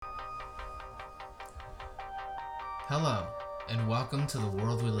Hello, and welcome to the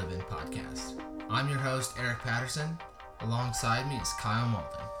World We Live In podcast. I'm your host, Eric Patterson. Alongside me is Kyle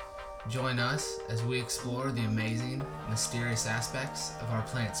Malton. Join us as we explore the amazing, mysterious aspects of our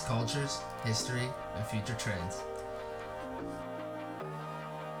planet's cultures, history, and future trends.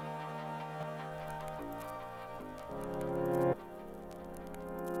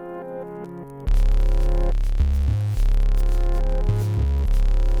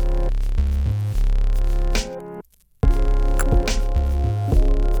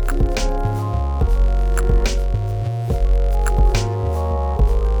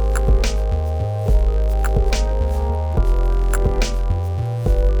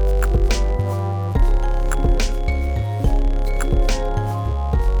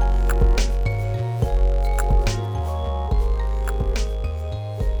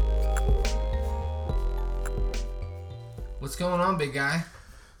 What's going on, big guy?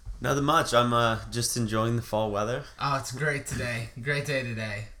 Nothing much. I'm just enjoying the fall weather. Oh, it's great today. Great day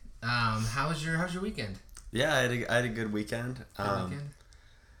today. How's your weekend? Yeah, I had a good weekend.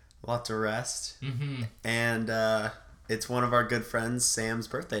 Lot to rest. Mm-hmm. And it's one of our good friends, Sam's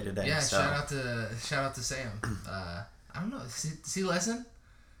birthday today. Yeah, so. shout out to Sam. I don't know. Does he listen?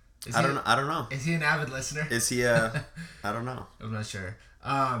 I don't know. Is he an avid listener? Is he I don't know. I'm not sure.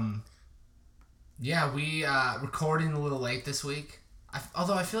 Yeah, we recording a little late this week.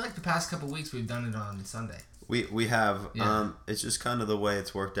 Although I feel like the past couple weeks we've done it on Sunday. We have. Yeah. It's just kind of the way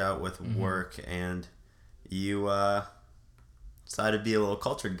it's worked out with work, and you decided to be a little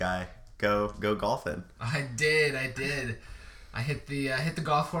cultured guy. Go golfing. I did. I hit the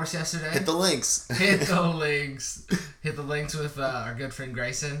golf course yesterday. Hit the links. Hit the links with our good friend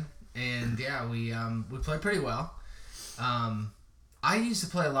Grayson, and yeah, we played pretty well. I used to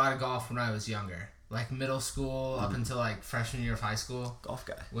play a lot of golf when I was younger, like middle school up until like freshman year of high school. Golf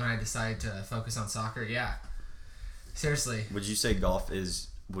guy. When I decided to focus on soccer, yeah. Seriously. Would you say golf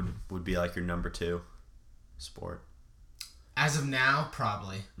would be like your number 2 sport? As of now,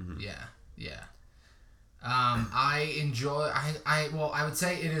 probably. Mm-hmm. Yeah. I enjoy. I would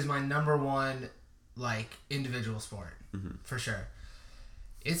say it is my number 1 like individual sport for sure.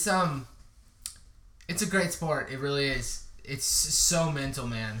 It's a great sport. It really is. It's so mental,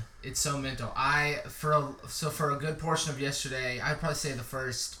 man. It's so mental. For a good portion of yesterday, I'd probably say the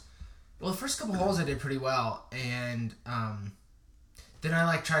first couple holes I did pretty well, and then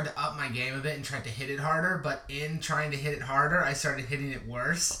I tried to up my game a bit and tried to hit it harder. But in trying to hit it harder, I started hitting it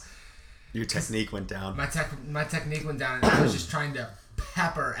worse. Your technique went down. My technique went down, and I was just trying to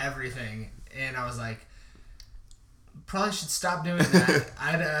pepper everything, and I was like, probably should stop doing that.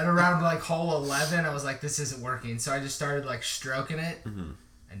 At around hole 11, I was like, this isn't working. So I just started stroking it, and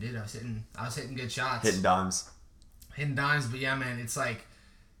dude, I was hitting good shots, hitting dimes. But yeah, man,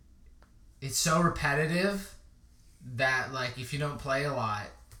 it's so repetitive that if you don't play a lot,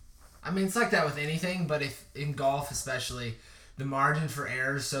 I mean, it's like that with anything, but if in golf especially, the margin for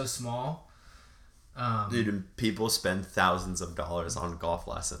error is so small. Dude, and people spend thousands of dollars on golf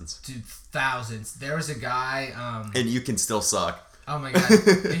lessons. Dude, thousands. There was a guy... and you can still suck. Oh my god.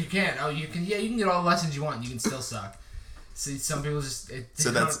 You can. Oh, you can. Yeah, you can get all the lessons you want. You can still suck. See, some people just...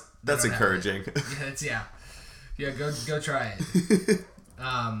 So that's encouraging. Yeah, go try it.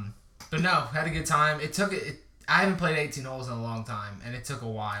 But no, had a good time. I haven't played 18 holes in a long time, and it took a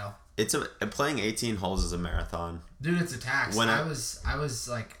while. Playing 18 holes is a marathon. Dude, it's a tax. I was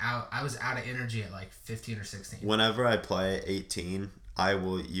out of energy at 15 or 16. Whenever I play 18, I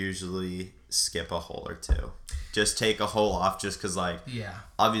will usually skip a hole or two. Just take a hole off just because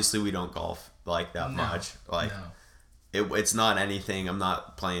obviously we don't golf that much. It's not anything. I'm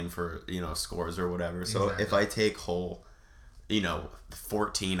not playing for, scores or whatever. So exactly. If I take hole,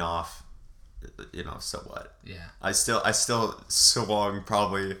 14 off, so what? Yeah. I still swung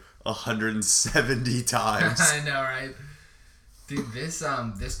probably 170 times. I know, right? Dude, this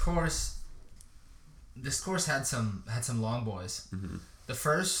course had some long boys. Mm-hmm. The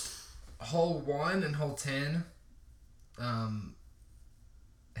first hole 1 and hole 10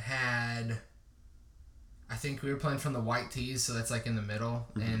 had, I think we were playing from the white tees, so that's in the middle,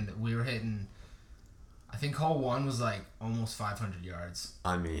 and we were hitting, I think hole 1 was almost 500 yards.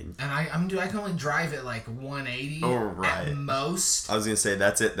 I mean, and I can only drive it 180 at most. I was gonna say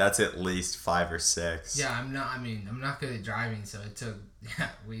that's at least 5 or 6. Yeah, I'm not good at driving, so it took.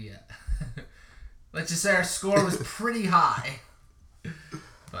 Yeah, let's just say our score was pretty high.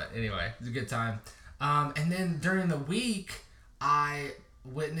 But anyway, it was a good time. And then during the week, I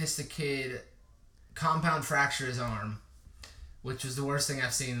witnessed a kid compound fracture his arm, which was the worst thing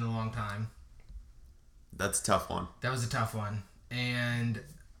I've seen in a long time. That's a tough one. That was a tough one. And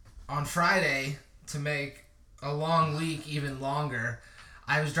on Friday, to make a long week even longer.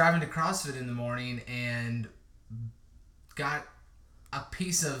 I was driving to CrossFit in the morning and got a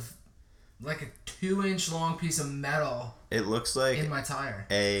piece of, like a 2-inch long piece of metal. It looks like in my tire.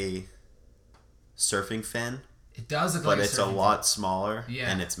 A surfing fin. It does look like a surfing fin. But it's a lot smaller. Yeah.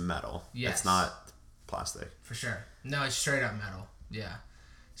 And it's metal. Yes. It's not plastic. For sure. No, it's straight up metal. Yeah.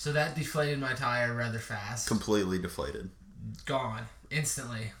 So that deflated my tire rather fast. Completely deflated. Gone.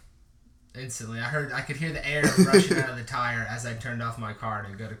 Instantly. I could hear the air rushing out of the tire as I turned off my car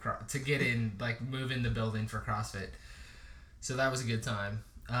to go to get in, like move in the building for CrossFit. So that was a good time.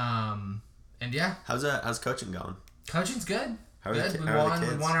 And yeah. How's coaching going? Coaching's good. Good. We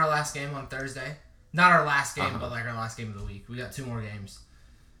won our last game on Thursday. Not our last game, but like our last game of the week. We got 2 more games.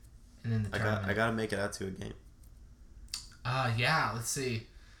 And then the tournament. I gotta make it out to a game. Yeah, let's see.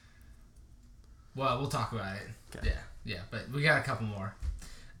 Well, we'll talk about it. Okay. Yeah, but we got a couple more.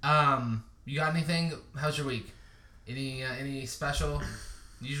 You got anything? How's your week? Any special,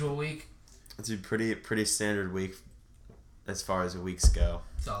 usual week? It's a pretty standard week as far as the weeks go.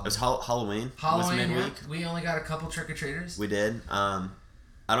 It was Halloween. Was midweek. Yeah. We only got a couple trick-or-treaters. We did.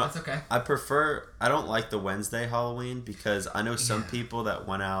 That's okay. I don't like the Wednesday Halloween because I know some people that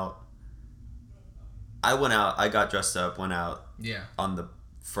went out. I went out. I got dressed up. Went out. Yeah. On the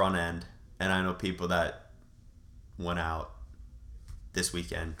front end, and I know people that went out this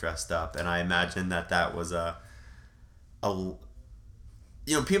weekend dressed up, and I imagine that was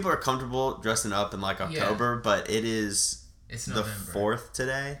people are comfortable dressing up in like October, but it's the 4th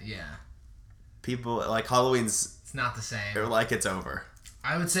today. Yeah. People like Halloween's. It's not the same. They're like it's over.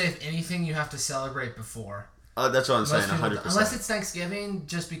 I would say if anything, you have to celebrate before. Oh, that's what I'm saying. 100%. Unless it's Thanksgiving,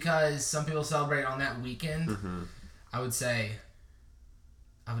 just because some people celebrate on that weekend. Mm-hmm. I would say.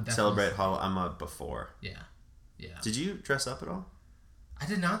 I would definitely celebrate Halloween. I'm a before. Yeah. Did you dress up at all? I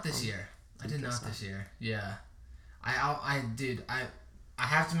did not this year. Yeah. I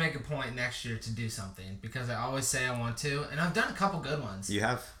have to make a point next year to do something because I always say I want to, and I've done a couple good ones. You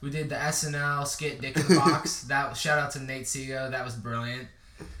have? We did the SNL skit Dick in the Box. Shout out to Nate Sego. That was brilliant.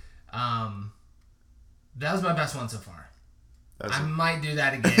 That was my best one so far. I might do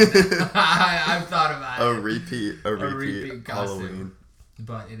that again. I've thought about it. A repeat costume. Halloween.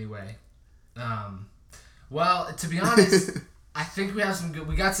 But anyway, well, to be honest, I think we have some good.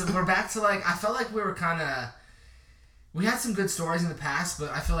 We're back to like. I felt like we were kind of. We had some good stories in the past, but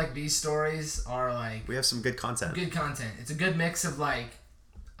I feel like these stories are like. We have some good content. It's a good mix of like,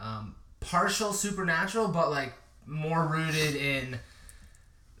 partial supernatural, but like more rooted in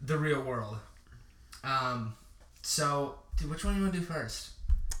the real world. So, dude, which one do you want to do first?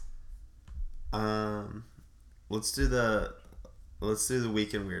 Let's do the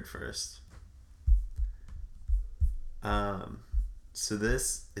Week in Weird first. So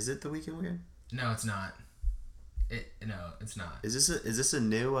this is it the Week in Weird? No, it's not. No, it's not. Is this a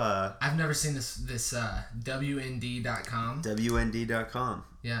new? I've never seen this WND.com. WND.com.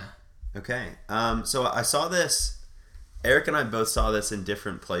 Yeah. Okay. So I saw this. Eric and I both saw this in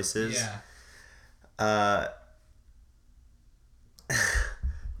different places. Yeah.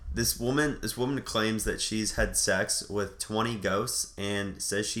 This woman claims that she's had sex with 20 ghosts and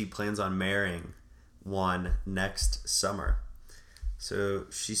says she plans on marrying one next summer. So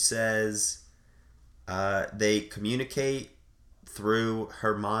she says they communicate through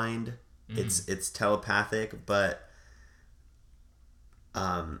her mind. It's telepathic, but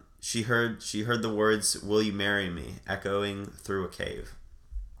she heard the words "Will you marry me?" echoing through a cave.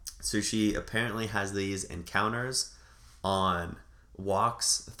 So she apparently has these encounters on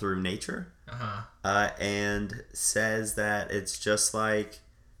walks through nature, and says that it's just like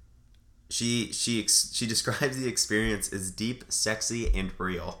she describes the experience as deep, sexy, and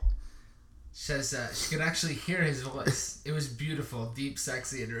real. She says she could actually hear his voice. It was beautiful, deep,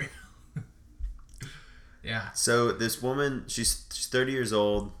 sexy, and real. Yeah. So this woman, she's 30 years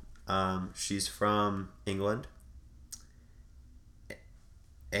old. She's from England,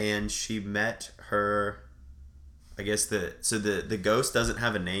 and she met her. I guess the ghost doesn't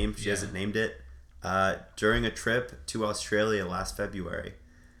have a name. She hasn't named it. During a trip to Australia last February.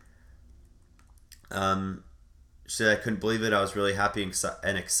 She said, "I couldn't believe it. I was really happy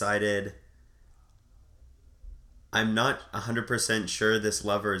and excited. I'm not 100% sure this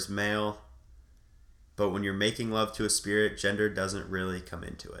lover is male, but when you're making love to a spirit, gender doesn't really come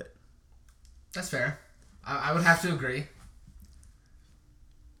into it." That's fair. I would have to agree.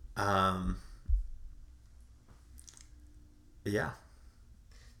 Yeah.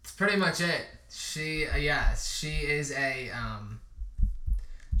 It's pretty much it. She is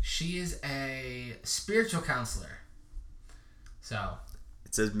a spiritual counselor. So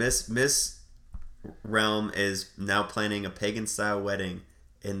it says Miss realm is now planning a pagan-style wedding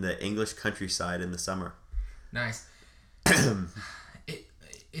in the English countryside in the summer. Nice.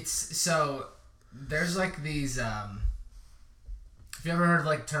 It's so there's like these. Have you ever heard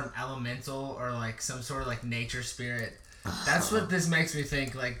like the term elemental or like some sort of like nature spirit? That's what this makes me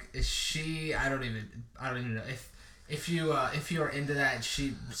think. Like, is she? I don't even know if you are into that.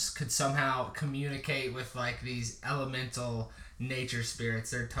 She could somehow communicate with like these elemental nature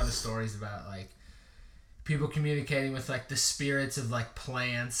spirits. There are a ton of stories about like people communicating with like the spirits of like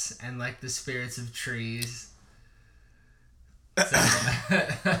plants and like the spirits of trees. So,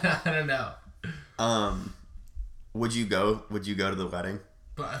 I don't know. Would you go to the wedding?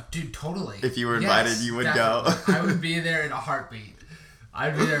 But dude, totally. If you were invited, you would definitely. go. I would be there in a heartbeat.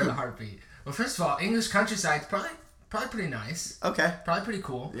 Well, first of all, English countryside's probably pretty nice. Okay. Probably pretty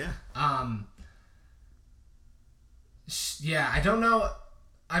cool. Yeah. Yeah, I don't know.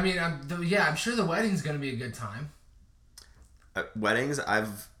 I mean, I'm sure the wedding's gonna be a good time. Weddings,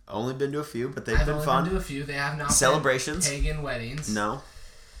 I've only been to a few, but they've been fun. I've only been to a few. They have not celebrations. Been pagan weddings. No.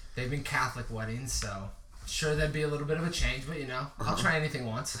 They've been Catholic weddings, so sure there'd be a little bit of a change, but I'll try anything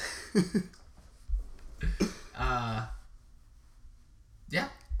once. Yeah.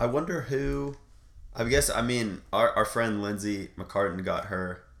 I wonder who. I guess our friend Lindsay McCartan got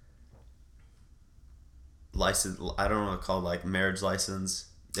her license. I don't know what it's called, like marriage license.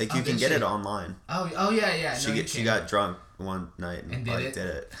 Like you can get it online. Oh yeah. She got drunk one night and did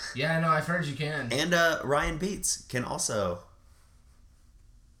it. Yeah, no, I've heard you can. And Ryan Beats can also.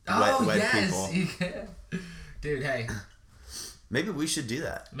 Wed people. You can. Dude, hey. Maybe we should do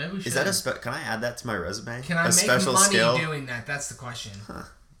that. Maybe we should. Is that can I add that to my resume? Can I make special money skill? Doing that? That's the question. Huh.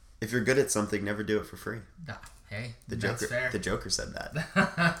 If you're good at something, never do it for free. Hey, that's fair. The Joker said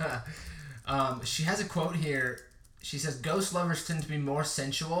that. She has a quote here. She says, "Ghost lovers tend to be more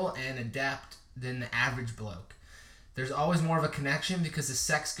sensual and adept than the average bloke. There's always more of a connection because the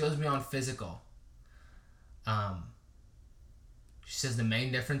sex goes beyond physical." She says the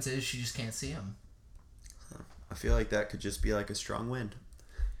main difference is she just can't see him. I feel like that could just be like a strong wind.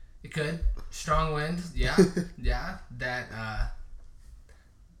 It could. Strong wind, yeah. Yeah.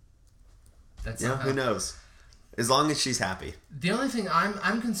 That's yeah, who knows? As long as she's happy. The only thing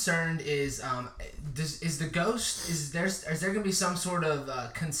I'm concerned is is the ghost is there gonna be some sort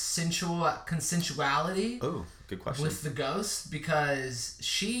of consensuality? Oh, good question. With the ghost, because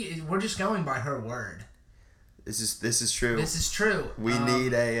we're just going by her word. This is true. This is true. We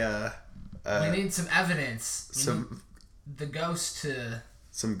need we need some evidence. The ghost to.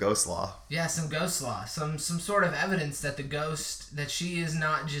 Some ghost law. Yeah, some ghost law. Some sort of evidence that that she is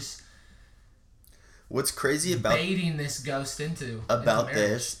not just. What's crazy about baiting this ghost into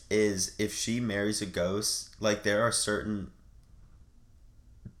this is if she marries a ghost, like there are certain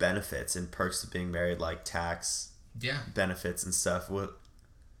benefits and perks of being married, like tax benefits and stuff.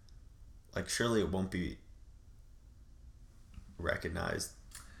 Like surely it won't be recognized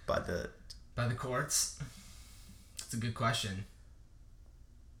by the courts. It's a good question.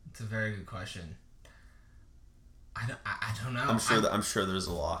 It's a very good question. I don't know. I'm sure there's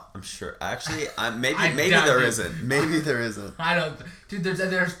a law. I'm sure. Actually, maybe there isn't. Maybe there isn't. I don't. Dude,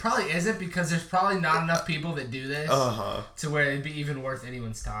 there's probably isn't because there's probably not enough people that do this to where it'd be even worth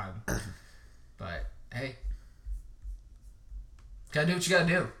anyone's time. But hey, gotta do what you gotta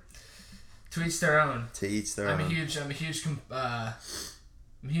do. To each their own. To each their own. I'm a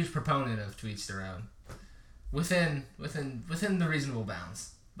huge proponent of to each their own. Within the reasonable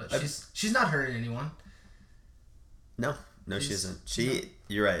bounds. But she's not hurting anyone. No, she isn't.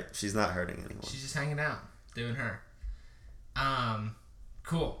 You're right. She's not hurting anyone. She's just hanging out, doing her.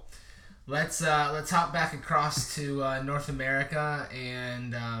 Cool. Let's hop back across to North America,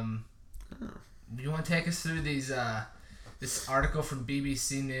 and you want to take us through this article from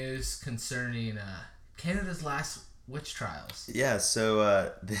BBC News concerning Canada's last witch trials? Yeah.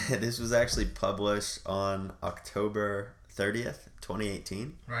 So this was actually published on October 30th,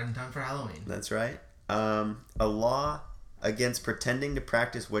 2018. Right in time for Halloween. That's right. A law against pretending to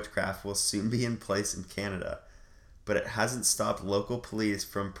practice witchcraft will soon be in place in Canada, but it hasn't stopped local police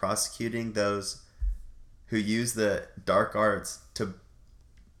from prosecuting those who use the dark arts to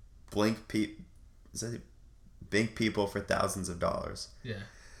blink people for thousands of dollars. Yeah.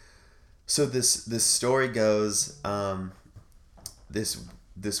 So this story goes,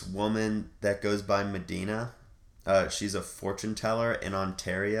 this woman that goes by Medina, she's a fortune teller in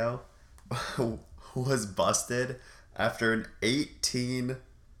Ontario. Was busted after an it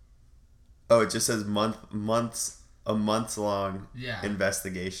just says a months long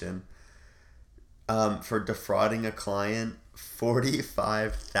investigation for defrauding a client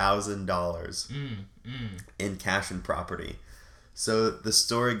 $45,000 in cash and property. So the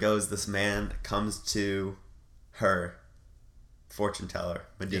story goes, this man comes to her, fortune teller,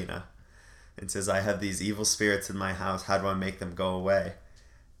 Medina, and says, I have these evil spirits in my house. How do I make them go away?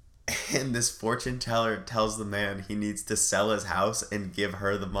 And this fortune teller tells the man he needs to sell his house and give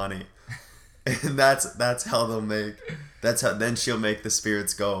her the money. And that's how they'll make, then she'll make the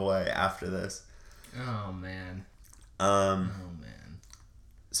spirits go away after this. Oh, man.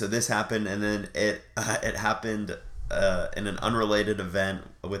 So this happened, and then it happened in an unrelated event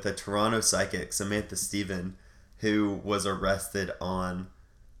with a Toronto psychic, Samantha Stephen, who was arrested on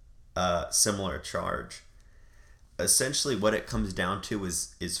a similar charge. Essentially, what it comes down to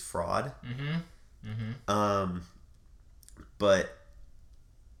is fraud. But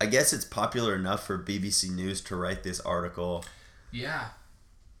I guess it's popular enough for BBC News to write this article. Yeah.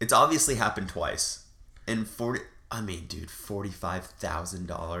 It's obviously happened twice. And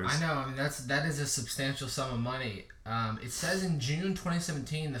 $45,000. I know. I mean, that is a substantial sum of money. It says in June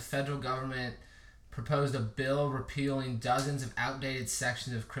 2017, the federal government proposed a bill repealing dozens of outdated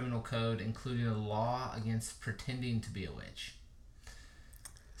sections of criminal code, including a law against pretending to be a witch.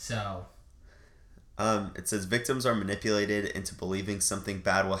 So, it says victims are manipulated into believing something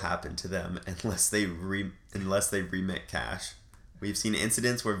bad will happen to them unless they remit cash. We've seen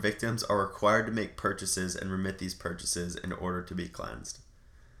incidents where victims are required to make purchases and remit these purchases in order to be cleansed.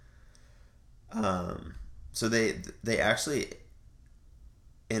 So they actually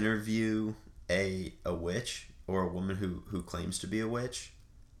interview a witch, or a woman who claims to be a witch,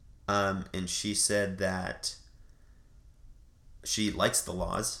 and she said that she likes the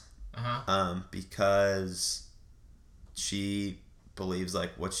laws, because she believes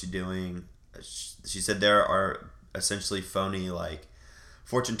like what she's doing. She said there are essentially phony like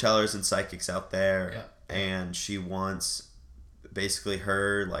fortune tellers and psychics out there, and she wants basically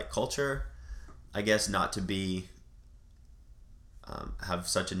her like culture, I guess, not to be have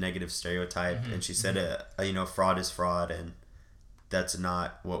such a negative stereotype. And she said fraud is fraud, and that's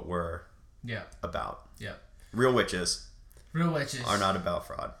not what we're about. Real witches are not about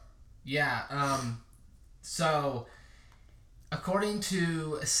fraud. So according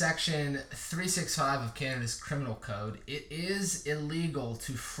to Section 365 of Canada's Criminal Code, it is illegal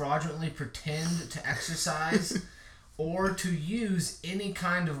to fraudulently pretend to exercise or to use any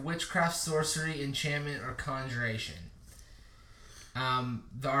kind of witchcraft, sorcery, enchantment, or conjuration.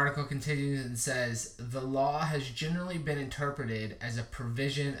 The article continues and says, the law has generally been interpreted as a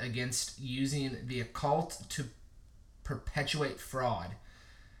provision against using the occult to perpetuate fraud,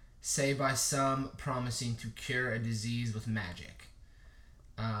 say by some promising to cure a disease with magic.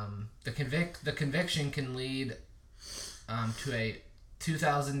 The conviction can lead to a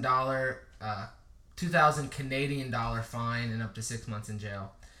 $2,000 Canadian dollar fine and up to 6 months in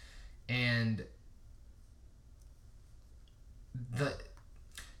jail. And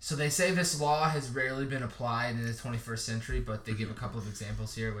so they say this law has rarely been applied in the 21st century, but they give a couple of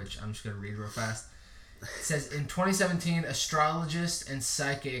examples here, which I'm just going to read real fast. It says, in 2017, astrologist and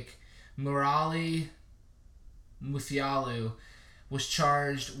psychic Murali Muthialu was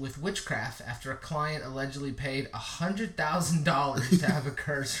charged with witchcraft after a client allegedly paid $100,000 to have a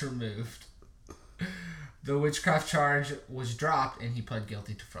curse removed. The witchcraft charge was dropped, and he pled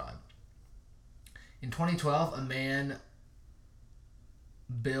guilty to fraud. In 2012, a man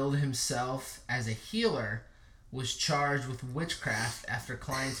billed himself as a healer was charged with witchcraft after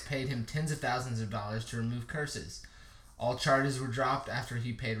clients paid him tens of thousands of dollars to remove curses. All charges were dropped after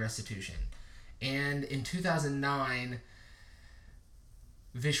he paid restitution. And in 2009,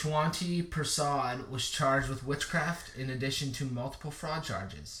 Vishwanti Prasad was charged with witchcraft in addition to multiple fraud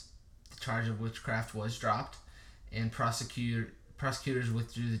charges. The charge of witchcraft was dropped, and prosecutors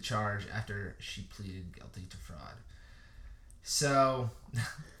withdrew the charge after she pleaded guilty to fraud. So,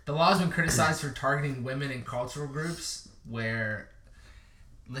 the law has been criticized for targeting women in cultural groups where,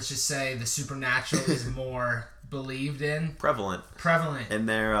 let's just say, the supernatural is more believed in. Prevalent in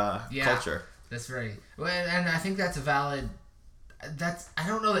their culture. That's very... And I think that's a valid... I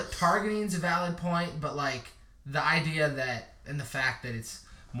don't know that targeting is a valid point, but like the idea that, and the fact that it's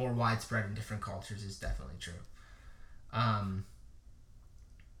more widespread in different cultures is definitely true.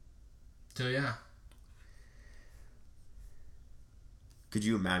 So, yeah. Could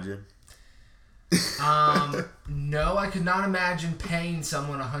you imagine? No, I could not imagine paying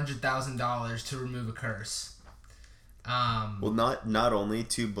someone $100,000 to remove a curse. Well, not only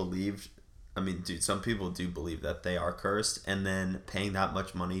to believe, I mean, dude, some people do believe that they are cursed, and then paying that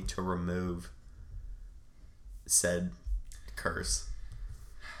much money to remove said curse.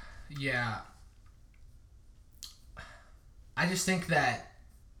 Yeah. I just think that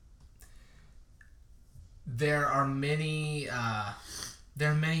there are many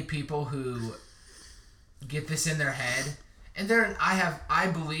people who get this in their head, and I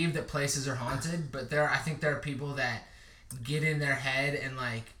believe that places are haunted, but I think there are people that get in their head and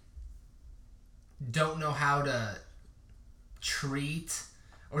like don't know how to treat,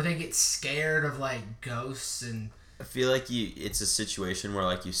 or they get scared of like ghosts. And I feel like it's a situation where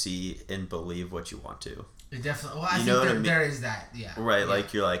like you see and believe what you want to. It definitely. Well, I think there is that. Yeah. Right. Yeah.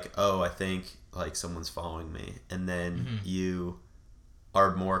 Like you're like, oh, I think like someone's following me, and then you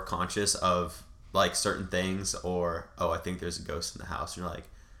are more conscious of like certain things, or I think there's a ghost in the house. And you're like,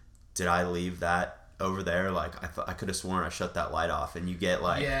 did I leave that over there? Like I could have sworn I shut that light off, and you get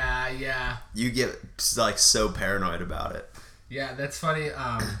like you get like so paranoid about it. Yeah, that's funny.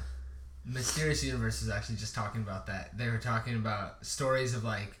 Mysterious Universe was actually just talking about that. They were talking about stories of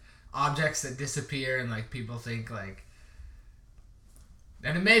like objects that disappear, and like people think like,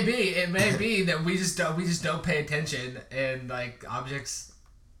 and it may be that we just don't pay attention, and like objects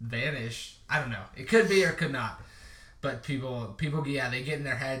vanish. I don't know. It could be or could not. But people, they get in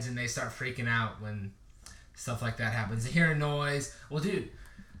their heads and they start freaking out when stuff like that happens. They hear a noise. Well, dude,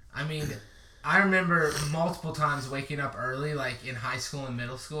 I mean, I remember multiple times waking up early, like in high school and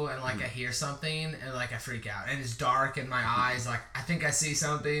middle school, and like I hear something and like I freak out, and it's dark in my eyes. Like I think I see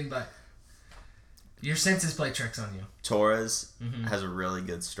something, but your senses play tricks on you. Torres has a really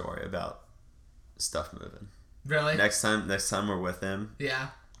good story about stuff moving. Really? Next time we're with him. Yeah.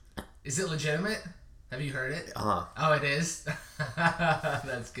 Is it legitimate? Have you heard it? Uh-huh. Oh, it is?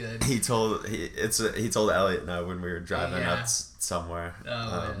 That's good. He told Elliot and I when we were driving up somewhere.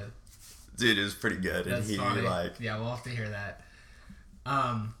 Oh, man. Dude, it was pretty good. That's and funny. like... Yeah, we'll have to hear that.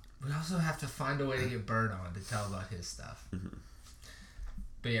 We also have to find a way to get Bird on to tell about his stuff. Mm-hmm.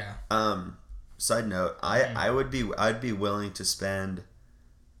 But yeah. Side note, I'd be willing to spend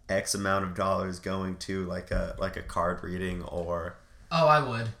X amount of dollars going to like a card reading or... Oh, I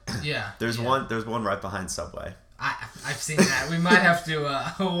would. Yeah. There's one right behind Subway. I've seen that. We might have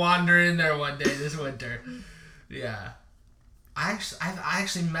to wander in there one day this winter. Yeah. I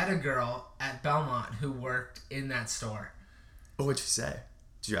actually met a girl at Belmont who worked in that store. Oh, what'd you say?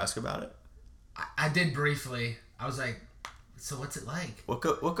 Did you ask about it? I did briefly. I was like, so what's it like? What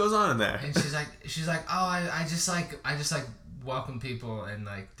goes on in there? And she's like, oh, I just like welcome people and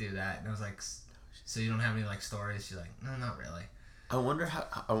like do that. And I was like, so you don't have any like stories? She's like, no, not really. I wonder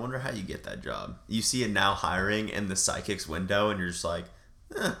how you get that job. You see it now hiring in the psychic's window, and you're just like,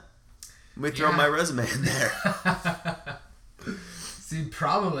 let me throw my resume in there. See,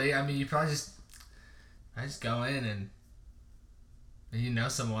 probably. I mean, you probably I just go in and you know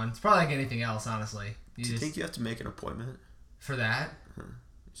someone. It's probably like anything else, honestly. Do you think you have to make an appointment for that?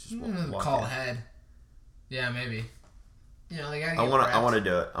 Just call in. Ahead. Yeah, maybe. You know, they gotta get I want to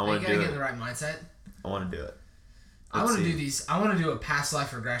do it. I want to do it. Get in the right mindset. I want to do it. I want to do these. I want to do a past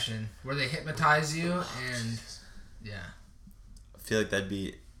life regression where they hypnotize you and yeah. I feel like that'd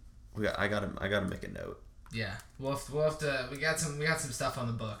be. I gotta make a note. Yeah, we'll have to. We got some stuff on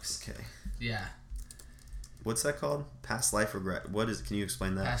the books. Okay. Yeah. What's that called? Past life regret. What is? Can you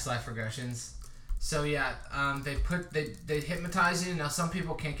explain that? Past life regressions. So yeah, they hypnotize you. Now some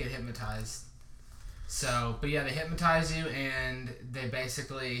people can't get hypnotized. So, but yeah, they hypnotize you and they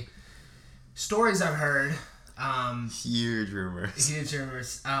basically stories I've heard. Huge rumors.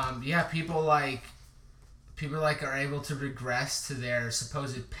 Yeah, people are able to regress to their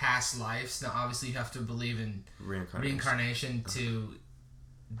supposed past lives. Now, obviously, you have to believe in reincarnation to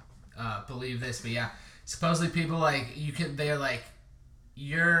believe this. But yeah, supposedly people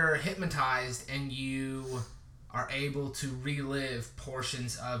you're hypnotized and you are able to relive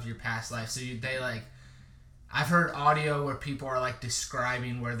portions of your past life. So I've heard audio where people are like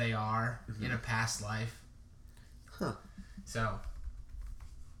describing where they are in a past life. Huh. So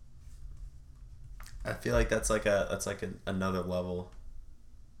I feel like that's another level.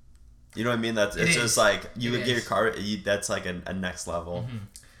 You know what I mean? It's just like you would get your car. That's like a next level.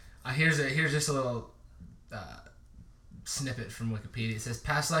 Mm-hmm. Here's just a little snippet from Wikipedia. It says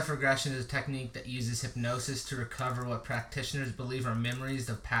past life regression is a technique that uses hypnosis to recover what practitioners believe are memories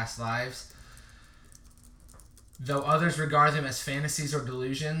of past lives, though others regard them as fantasies or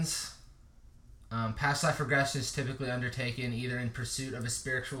delusions. Past life regression is typically undertaken either in pursuit of a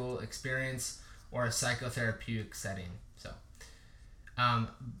spiritual experience or a psychotherapeutic setting. So,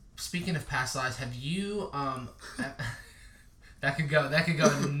 speaking of past lives, have you that could go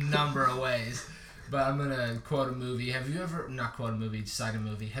in a number of ways, but I'm gonna quote a movie. Have you ever cite a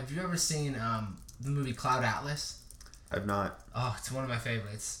movie? Have you ever seen the movie Cloud Atlas? I've not. Oh, it's one of my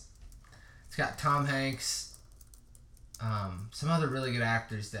favorites. It's got Tom Hanks. Some other really good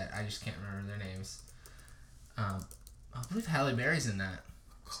actors that I just can't remember their names. I believe Halle Berry's in that.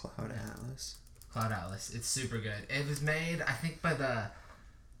 Cloud Atlas. Cloud Atlas. It's super good. It was made, I think, by the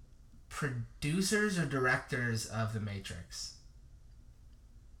producers or directors of The Matrix.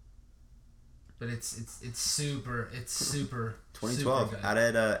 But it's super 2012. Super good.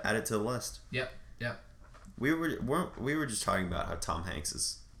 Add it to the list. Yep. We were just talking about how Tom Hanks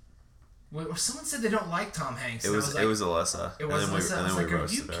is. Well, someone said they don't like Tom Hanks. It was Alyssa. It was Alyssa. I was like, are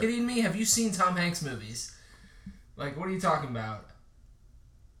you kidding me? Have you seen Tom Hanks movies? Like, what are you talking about?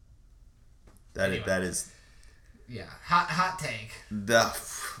 That is. Yeah, hot take. The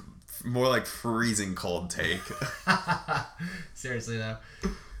more like freezing cold take. Seriously though.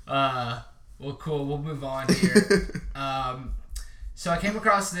 Well, cool. We'll move on here. So I came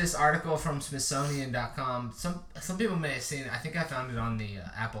across this article from Smithsonian.com. Some people may have seen it. I think I found it on the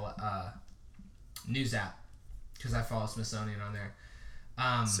Apple News app because I follow Smithsonian on there.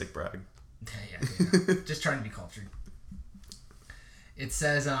 Sick brag. Yeah. Just trying to be cultured. It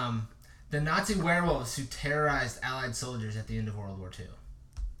says the Nazi werewolves who terrorized Allied soldiers at the end of World War II.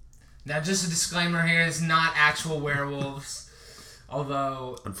 Now, just a disclaimer here: it's not actual werewolves.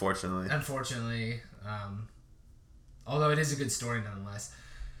 Although, unfortunately, although it is a good story nonetheless.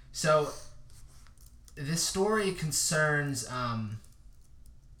 So, this story concerns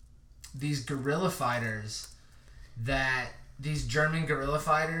these German guerrilla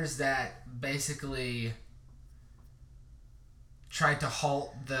fighters that basically tried to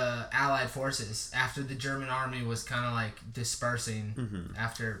halt the Allied forces after the German army was kind of like dispersing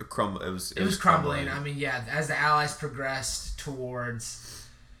after it was crumbling. I mean, yeah, as the Allies progressed towards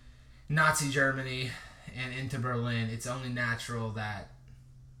Nazi Germany and into Berlin, it's only natural that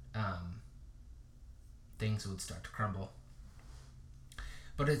things would start to crumble.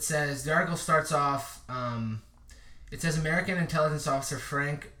 But it says, the article starts off, it says American intelligence officer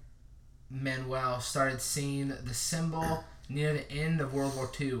Frank Manuel started seeing the symbol near the end of World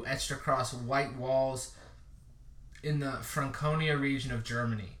War II etched across white walls in the Franconia region of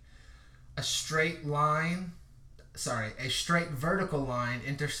Germany. A straight vertical line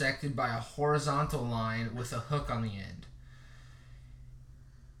intersected by a horizontal line with a hook on the end.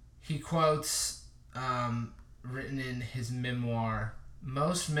 He quotes, written in his memoir,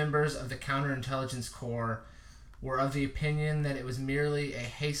 most members of the Counterintelligence Corps were of the opinion that it was merely a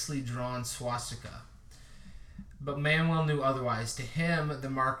hastily drawn swastika. But Manuel knew otherwise. To him, the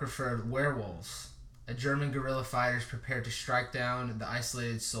mark referred werewolves, a German guerrilla fighters prepared to strike down the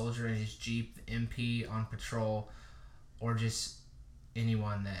isolated soldier in his Jeep, the MP on patrol, or just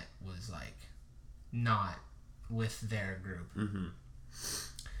anyone that was like not with their group. Mm-hmm.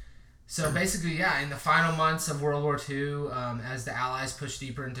 So basically, yeah, in the final months of World War II, as the Allies pushed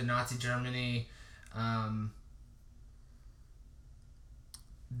deeper into Nazi Germany,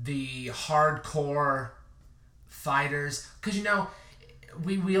 the hardcore fighters, because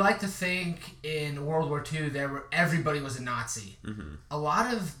we like to think in World War II everybody was a Nazi. Mm-hmm. A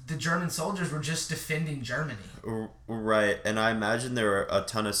lot of the German soldiers were just defending Germany. Right, and I imagine there were a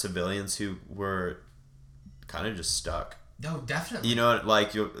ton of civilians who were kind of just stuck. No, definitely.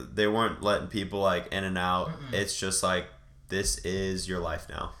 They weren't letting people like in and out. Mm-mm. It's just like, this is your life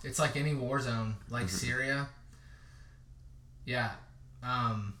now. It's like any war zone, like Syria. Yeah.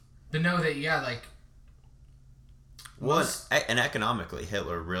 But know that, yeah, like... And economically,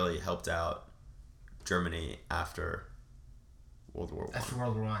 Hitler really helped out Germany after World War I. After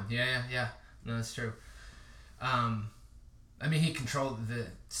World War I. Yeah. No, that's true. I mean, he controlled the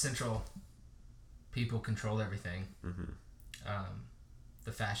central... People controlled everything. Mm-hmm.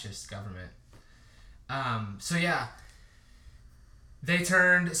 The fascist government. So, yeah. They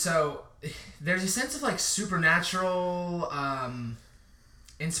turned... So, there's a sense of, like, supernatural...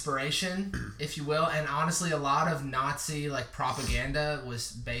 inspiration, if you will, and honestly a lot of Nazi like propaganda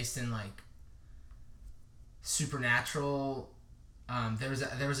was based in like supernatural. There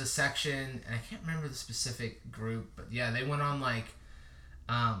was a section, and I can't remember the specific group, but yeah, they went on like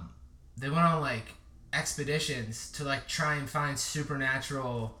expeditions to like try and find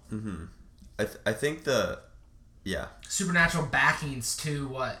supernatural. Mm-hmm. I think supernatural backings to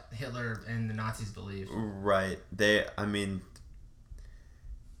what Hitler and the Nazis believed. Right.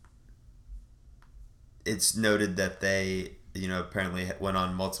 It's noted that they, apparently went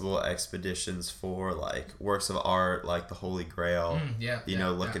on multiple expeditions for, like, works of art, like the Holy Grail.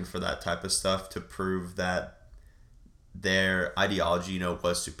 Looking for that type of stuff to prove that their ideology,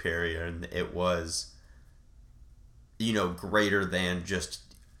 was superior and it was, greater than just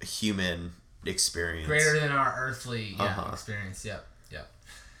human experience. Greater than our earthly experience. Yep.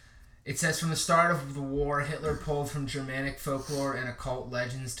 It says, from the start of the war, Hitler pulled from Germanic folklore and occult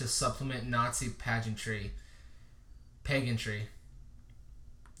legends to supplement Nazi pageantry. Pagantry.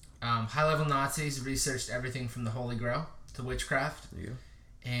 High-level Nazis researched everything from the Holy Grail to witchcraft. Yeah.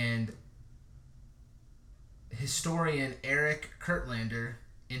 And historian Erich Kurtlander,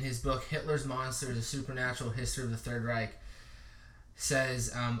 in his book Hitler's Monsters, A Supernatural History of the Third Reich,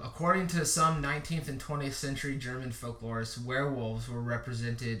 says, according to some 19th and 20th century German folklorists, werewolves were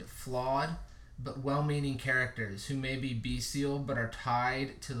represented flawed but well-meaning characters who may be bestial but are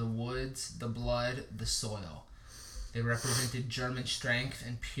tied to the woods, the blood, the soil. They represented German strength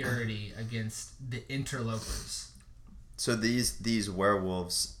and purity against the interlopers. So these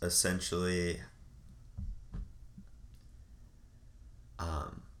werewolves essentially,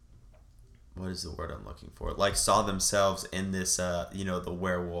 what is the word I'm looking for? Like, saw themselves in this, the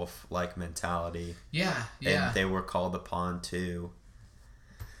werewolf like mentality. Yeah. And they were called upon to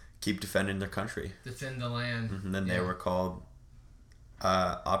keep defending their country, defend the land. And then they were called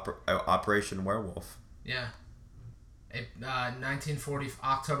Operation Werewolf. Yeah.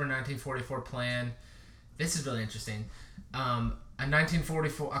 October 1944 plan. This is really interesting.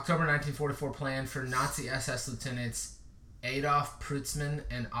 October 1944 plan for Nazi SS lieutenants Adolf Prutzmann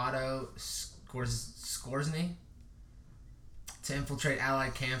and Otto Skorzny to infiltrate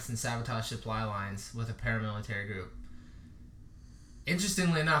Allied camps and sabotage supply lines with a paramilitary group.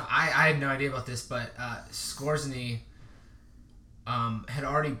 Interestingly enough, I had no idea about this, but Skorzny had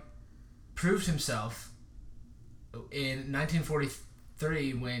already proved himself in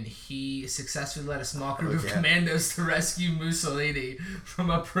 1943 when he successfully led a small group of commandos to rescue Mussolini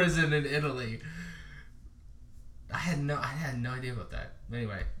from a prison in Italy. I had no idea about that.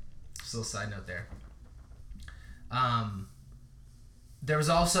 Anyway, just a little side note there. There was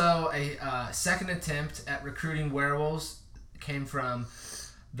also a second attempt at recruiting werewolves. It came from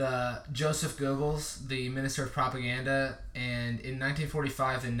the Joseph Goebbels, the Minister of Propaganda, and in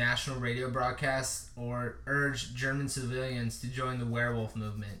 1945 the national radio broadcast urged German civilians to join the werewolf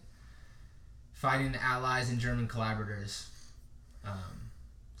movement, fighting the Allies and German collaborators.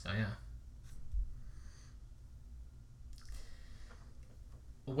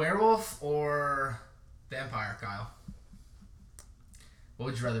 Werewolf or vampire, Kyle? What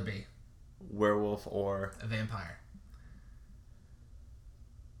would you rather be? Werewolf or a vampire?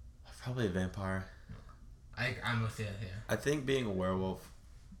 Probably a vampire. I'm with you, yeah. I think being a werewolf,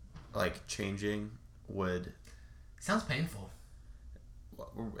 like, changing would... Sounds painful.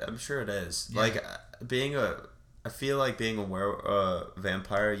 I'm sure it is. Yeah. Like, I feel like being a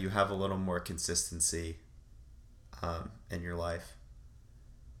vampire, you have a little more consistency in your life.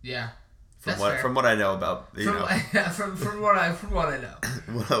 Yeah. From what I know about, from what I know.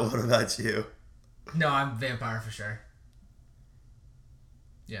 What about you? No, I'm vampire for sure.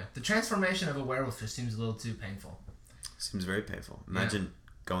 Yeah, the transformation of a werewolf just seems a little too painful. Seems very painful. Imagine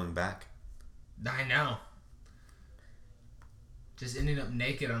going back. I know. Just ending up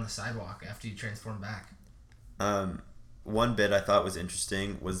naked on the sidewalk after you transform back. One bit I thought was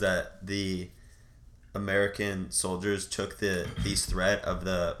interesting was that the American soldiers took these threat of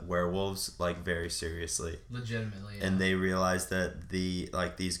the werewolves like very seriously. Legitimately, yeah. And they realized that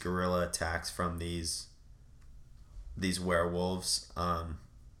these guerrilla attacks from these werewolves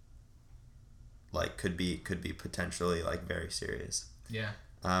could be potentially like very serious. Yeah.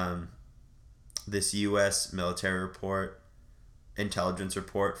 This U.S. military intelligence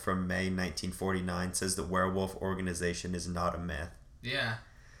report from May 1949 says the werewolf organization is not a myth. Yeah.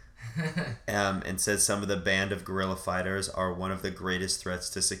 And says some of the band of guerrilla fighters are one of the greatest threats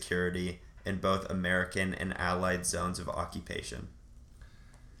to security in both American and Allied zones of occupation.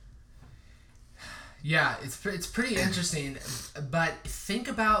 Yeah, it's pretty interesting, but think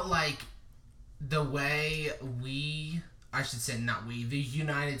about like the way the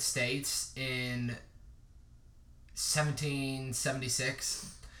United States in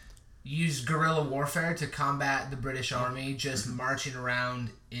 1776 used guerrilla warfare to combat the British Army, just marching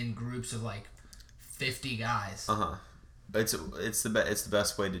around in groups of like 50 guys. It's the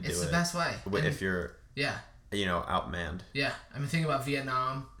best way to do it. It's the best way if you're outmanned. Yeah, I mean, think about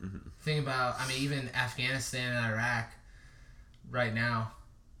Vietnam. Mm-hmm. Think about even Afghanistan and Iraq right now.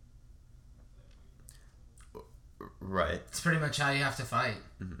 Right. It's pretty much how you have to fight.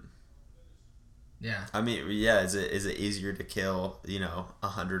 Mm-hmm. Yeah. I mean, yeah. Is it easier to kill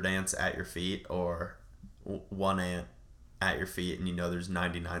 100 ants at your feet or one ant at your feet and there's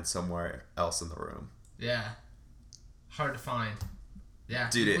 99 somewhere else in the room? Yeah. Hard to find. Yeah.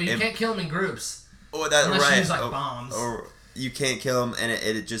 Dude, you can't kill them in groups. Oh, that's unless right. you use bombs. Or you can't kill them, and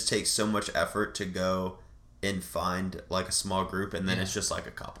it just takes so much effort to go and find like a small group, and then it's just like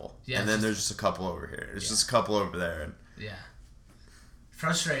a couple, and then there's just a couple over here. It's just a couple over there, and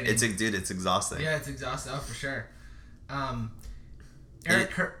frustrating. It's exhausting. Yeah, it's exhausting. Oh, for sure. Go ahead.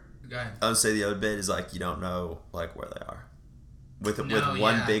 I would say the other bit is like you don't know like where they are. With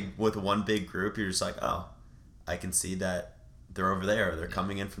one big group, you're just like, oh, I can see that they're over there. They're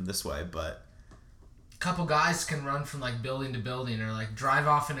coming in from this way, but a couple guys can run from like building to building or like drive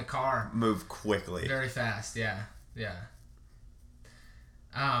off in a car. Move quickly. Very fast. Yeah.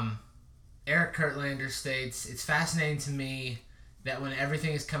 Eric Kurtlander states, "It's fascinating to me that when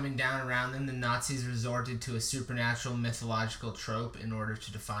everything is coming down around them, the Nazis resorted to a supernatural mythological trope in order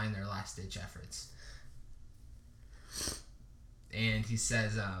to define their last-ditch efforts." And he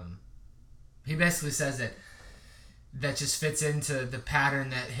says, he basically says that just fits into the pattern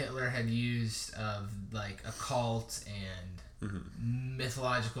that Hitler had used of like a cult and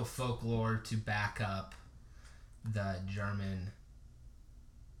mythological folklore to back up the German.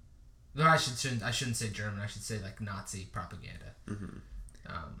 No, I shouldn't say German. I should say like Nazi propaganda.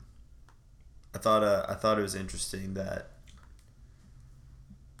 I thought it was interesting that.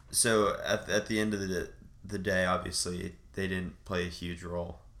 So at the end of the day, obviously they didn't play a huge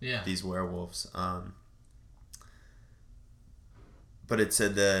role. Yeah. These werewolves. But it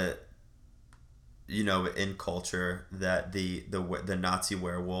said that, you know, in culture that the Nazi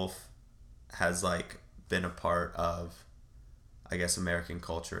werewolf has like been a part of, I guess, American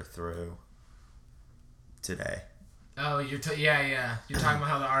culture through today. Oh, you're talking about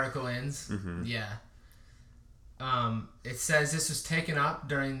how the article ends. Yeah. It says this was taken up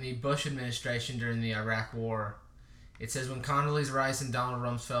during the Bush administration during the Iraq War. It says when Condoleezza Rice and Donald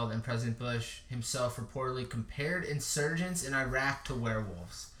Rumsfeld and President Bush himself reportedly compared insurgents in Iraq to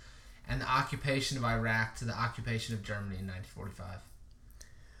werewolves, and the occupation of Iraq to the occupation of Germany in 1945.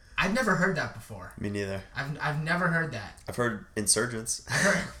 I've never heard that before. Me neither. I've never heard that. I've heard insurgents.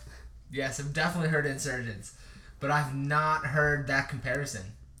 Yes, I've definitely heard insurgents, but I've not heard that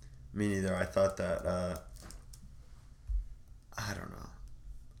comparison. Me neither. I thought that. I don't know.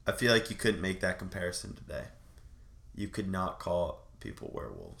 I feel like you couldn't make that comparison today. You could not call people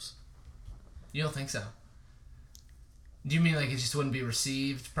werewolves. You don't think so? Do you mean like it just wouldn't be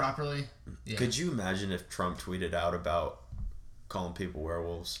received properly? Yeah. Could you imagine if Trump tweeted out about calling people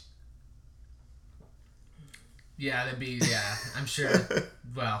werewolves? Yeah, that'd be, I'm sure.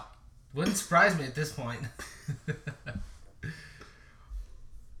 Well, wouldn't surprise me at this point.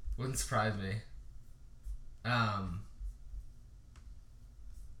 Wouldn't surprise me.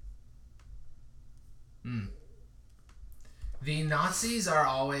 The Nazis are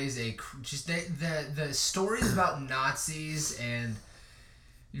always the stories about Nazis and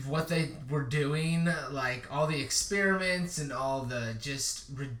what they were doing, like all the experiments and all the just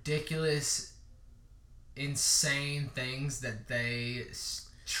ridiculous, insane things that they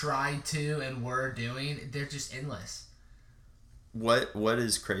tried to and were doing, they're just endless. What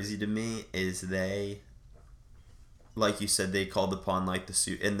is crazy to me is they, like you said, they called upon like the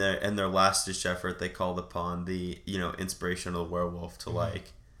suit in their last ditch effort. They called upon the inspiration of the werewolf to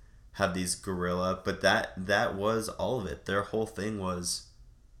like have these guerrilla, but that was all of it. Their whole thing was,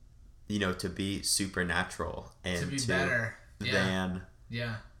 to be supernatural and to be better than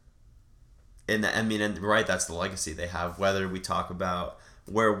And that's the legacy they have. Whether we talk about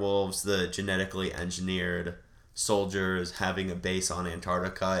werewolves, the genetically engineered soldiers having a base on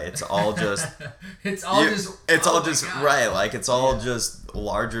Antarctica, it's all just right, like it's all just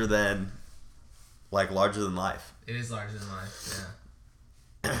larger than life. It is larger than life.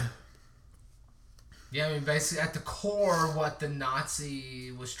 Yeah. I mean, basically at the core, what the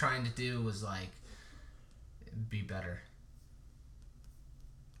Nazi was trying to do was like be better.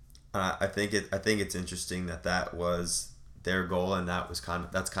 I think it's interesting that was their goal, and that's kind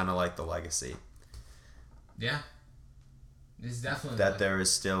of like the legacy. Yeah, it's definitely that there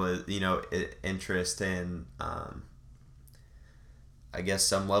is still interest in, I guess,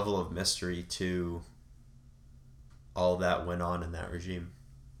 some level of mystery to all that went on in that regime.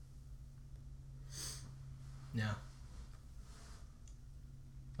 Yeah.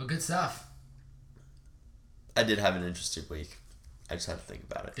 Well, good stuff. I did have an interesting week. I just had to think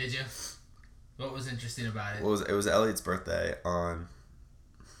about it. Did you? What was interesting about it? It was Elliot's birthday on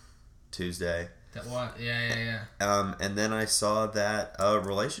Tuesday. That what? Yeah. And then I saw that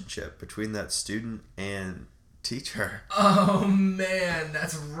relationship between that student and teacher. Oh man,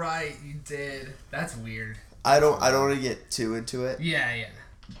 that's right. You did. That's weird. I don't want to get too into it. Yeah.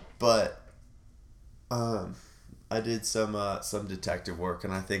 But I did some detective work,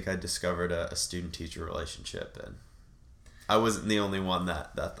 and I think I discovered a student-teacher relationship, and I wasn't the only one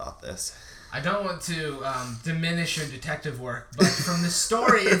that thought this. I don't want to diminish your detective work, but from the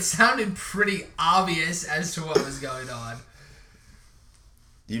story, it sounded pretty obvious as to what was going on.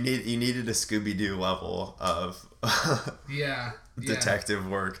 You needed a Scooby-Doo level of detective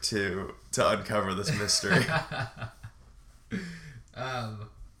work to uncover this mystery.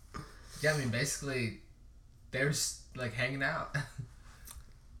 I mean, basically, they're just like hanging out.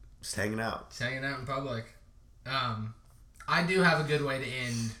 Just hanging out. Just hanging out in public. I do have a good way to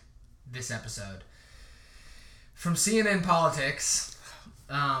end this episode. From CNN Politics,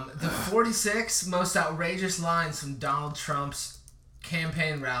 the 46 most outrageous lines from Donald Trump's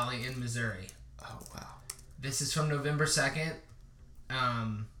campaign rally in Missouri. Oh, wow. This is from November 2nd.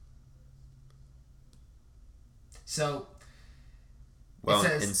 Well,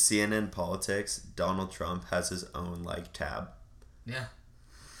 in CNN Politics, Donald Trump has his own tab. Yeah,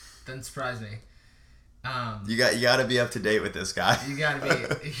 doesn't surprise me. You got to be up to date with this guy. you gotta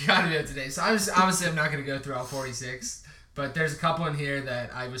be up to date. So obviously I'm not gonna go through all 46, but there's a couple in here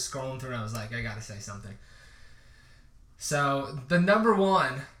that I was scrolling through and I was like, I gotta say something. So the number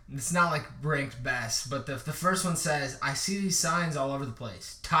one, it's not ranked best, but the first one says, I see these signs all over the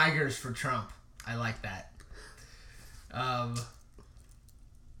place. Tigers for Trump. I like that.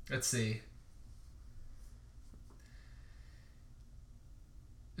 Let's see.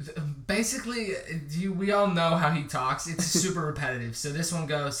 Basically, we all know how he talks. It's super repetitive. So this one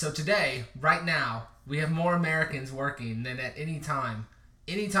goes, so today, right now, we have more Americans working than at any time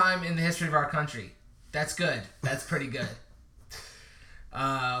in the history of our country. That's good. That's pretty good. Where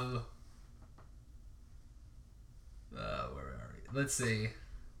are we? Let's see.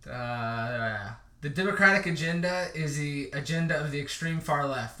 The Democratic agenda is the agenda of the extreme far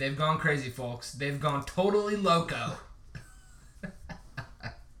left. They've gone crazy, folks. They've gone totally loco.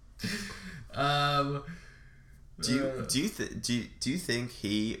 Do you think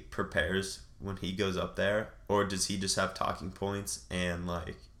he prepares when he goes up there, or does he just have talking points and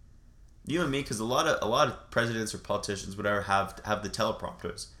you know what I mean? Because a lot of presidents or politicians, whatever, have the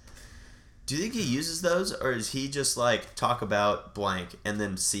teleprompters. Do you think he uses those, or is he just talk about blank and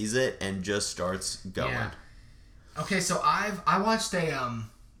then sees it and just starts going? Yeah. Okay, so I watched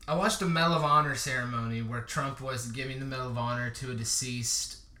a Medal of Honor ceremony where Trump was giving the Medal of Honor to a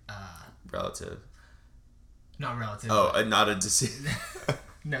deceased relative. Not relative. Oh, not a deceased.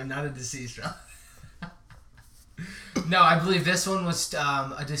 No, not a deceased relative. No, I believe this one was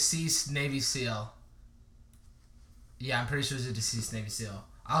a deceased Navy SEAL. Yeah, I'm pretty sure it was a deceased Navy SEAL.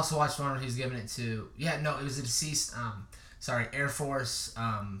 I also watched one where he was giving it to... Yeah, no, it was a deceased... Air Force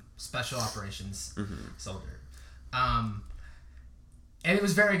Special Operations soldier. And it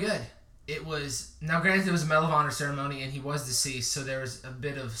was very good. It was... Now, granted, it was a Medal of Honor ceremony, and he was deceased, so there was a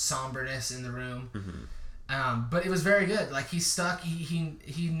bit of somberness in the room. But it was very good. He stuck...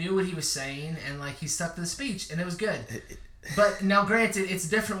 He knew what he was saying, and, he stuck to the speech, and it was good. But, now, granted, it's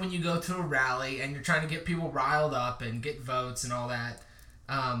different when you go to a rally, and you're trying to get people riled up and get votes and all that.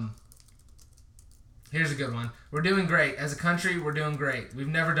 Here's a good one. We're doing great. As a country, we're doing great. We've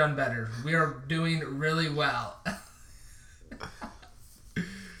never done better. We are doing really well.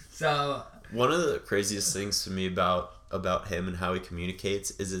 So one of the craziest things to me about him and how he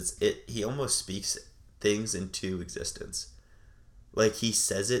communicates is he almost speaks things into existence. He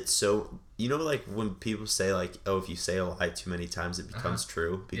says it so, when people say oh, if you say a lie too many times it becomes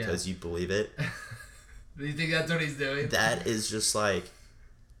true because you believe it. Do you think that's what he's doing? That is just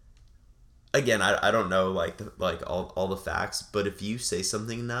again, I don't know all the facts, but if you say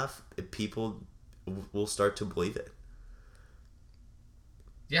something enough, people will start to believe it.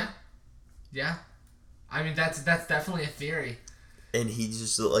 Yeah. I mean, that's definitely a theory. And he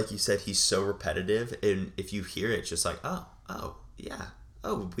just, like you said, he's so repetitive, and if you hear it, it's just oh yeah,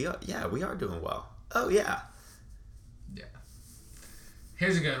 we are doing well. Oh yeah. Yeah.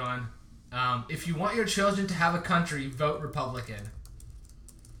 Here's a good one. If you want your children to have a country, vote Republican.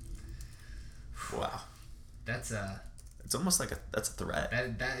 Wow. It's almost that's a threat.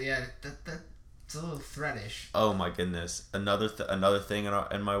 That's a little threatish. Oh my goodness. Another thing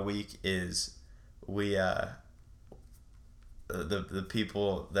in my week is we the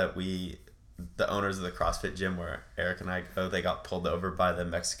people that the owners of the CrossFit gym where Eric and I go, they got pulled over by the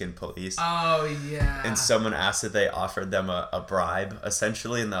Mexican police. Oh, yeah. And someone asked if they offered them a bribe,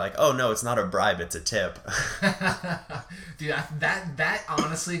 essentially, and they're like, oh, no, it's not a bribe, it's a tip. Dude, that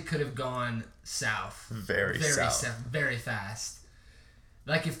honestly could have gone south. Very south. Very fast.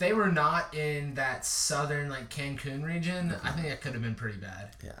 If they were not in that southern, Cancun region, I think that could have been pretty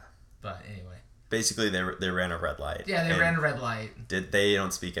bad. Yeah. But anyway. Basically, they ran a red light. Yeah, they ran a red light. They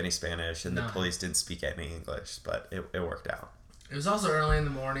don't speak any Spanish, and the police didn't speak any English, but it worked out. It was also early in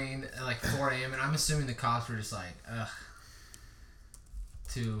the morning, at like 4 a.m., and I'm assuming the cops were just like, ugh,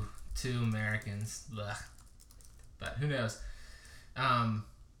 two Americans, ugh. But who knows?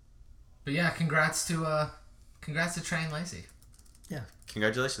 But yeah, congrats to Trey and Lacey. Yeah,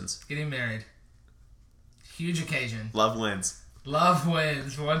 congratulations. Getting married. Huge occasion. Love wins. Love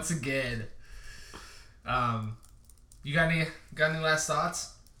wins once again. You got any last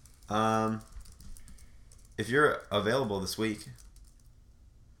thoughts? If you're available this week,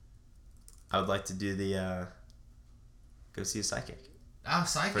 I would like to do the go see a psychic. Oh,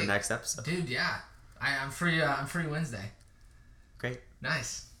 psychic for next episode, dude. Yeah, I'm free. I'm free Wednesday. Great.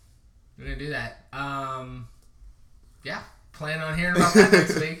 Nice. We're gonna do that. Yeah. Plan on hearing about that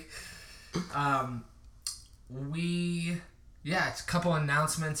next week. It's a couple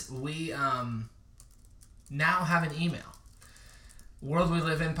announcements. We now have an email. World We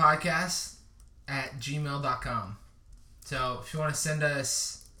Live In Podcast @gmail.com. So if you want to send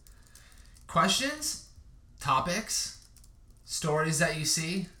us questions, topics, stories that you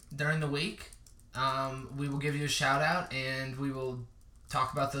see during the week, we will give you a shout out and we will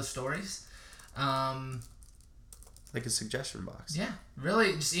talk about those stories. Like a suggestion box. Yeah,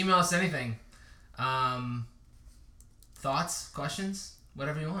 really, just email us anything. Thoughts, questions,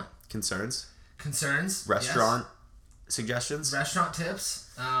 whatever you want. Concerns. yes. Restaurant suggestions. Restaurant tips.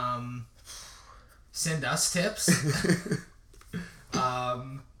 Send us tips.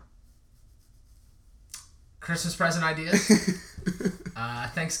 Christmas present ideas.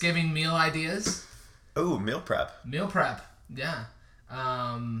 Thanksgiving meal ideas. Oh, meal prep. Yeah.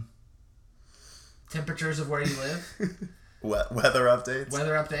 Temperatures of where you live. Weather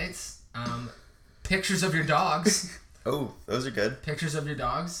updates. Pictures of your dogs. Oh, those are good. Pictures of your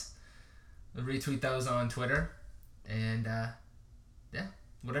dogs. We'll retweet those on Twitter. And, yeah,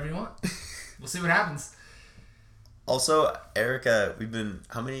 whatever you want. We'll see what happens. Also, Erica,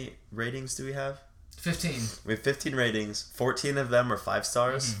 how many ratings do we have? 15. We have 15 ratings. 14 of them are 5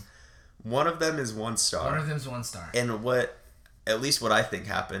 stars. Mm-hmm. One of them is 1 star. One of them is 1 star. And at least what I think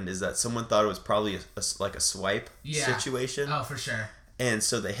happened is that someone thought it was probably like a swipe situation. Oh, for sure. And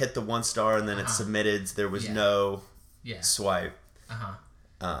so they hit the 1 star and then it submitted. There was no swipe.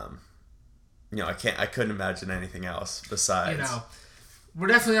 I couldn't imagine anything else besides. We're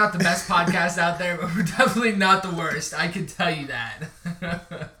definitely not the best podcast out there, but we're definitely not the worst. I can tell you that.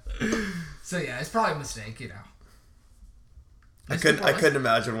 So yeah, it's probably a mistake, I couldn't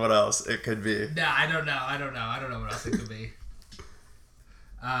imagine what else it could be. Nah, I don't know what else it could be.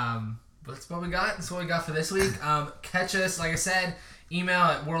 But that's what we got. That's what we got for this week. Catch us, like I said, email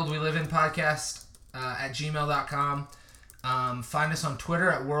at worldweliveinpodcast @gmail.com. Find us on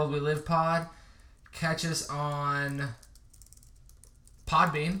Twitter at worldwelivepod. Catch us on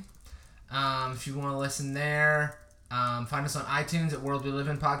Podbean. If you want to listen there. Find us on iTunes at World We Live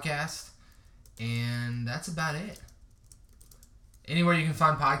In Podcast. And that's about it. Anywhere you can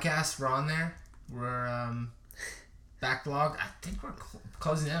find podcasts, we're on there. We're backlogged. I think we're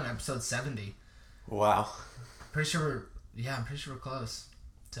closing in on episode 70. Wow. I'm pretty sure we're close.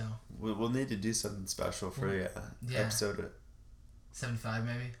 So we'll need to do something special for episode 75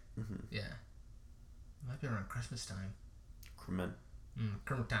 maybe. Mm-hmm. Yeah. It might be around Christmas time. Crimin.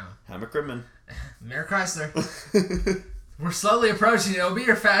 Town. Hammer Crimin. Mayor Chrysler. We're slowly approaching it. It'll be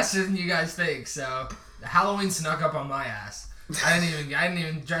here faster than you guys think. So Halloween snuck up on my ass. I didn't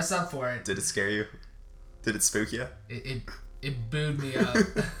even dress up for it. Did it scare you? Did it spook you? It booed me up.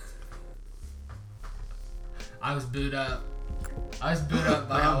 I was booed up.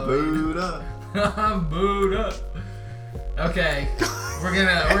 by Halloween. I'm booed up. Okay, we're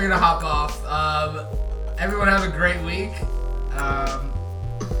gonna hop off. Everyone have a great week.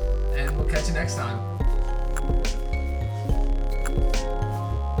 And we'll catch you next time.